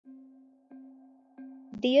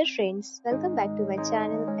Dear friends, welcome back to my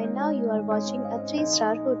channel, and now you are watching a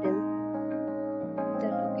 3-star hotel. The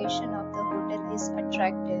location of the hotel is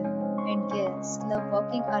attractive and guests love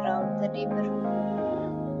walking around the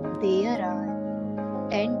neighborhood. There are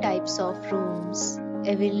 10 types of rooms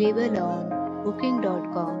available on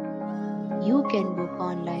booking.com. You can book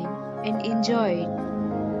online and enjoy it.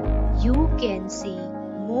 You can see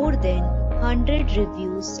more than 100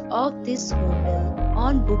 reviews of this hotel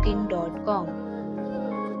on booking.com.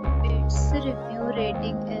 Its review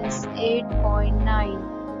rating is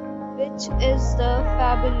 8.9, which is the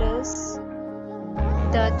fabulous.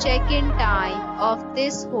 The check-in time of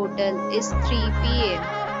this hotel is 3 p.m.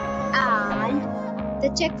 and the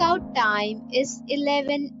checkout time is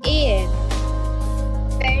 11 a.m.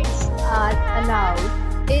 Pets are allowed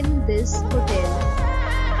in this hotel.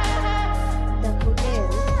 The hotel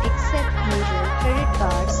accepts major credit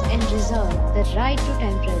cards and reserves the right to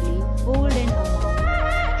temporarily hold an amount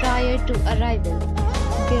prior to arrival.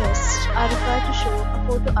 Guests are required to show a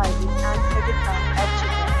photo ID and credit card at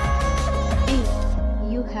check-in. If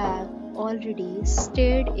you have already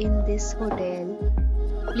stayed in this hotel,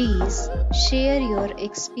 please share your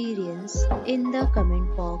experience in the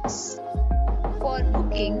comment box. For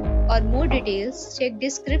booking or more details, check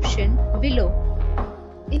description below.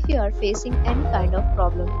 If you are facing any kind of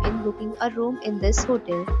problem in booking a room in this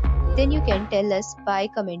hotel, then you can tell us by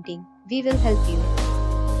commenting. We will help you.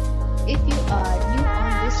 If you are new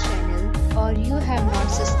on this channel or you have not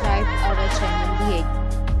subscribed our channel yet,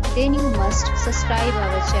 then you must subscribe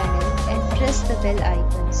our channel and press the bell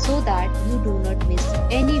icon so that you do not miss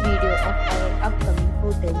any video of our upcoming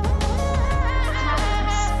hotel.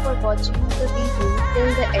 Thanks for watching the video till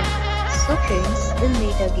the end. So friends, we'll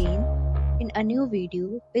meet again in a new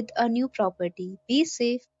video with a new property. Be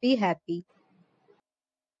safe, be happy.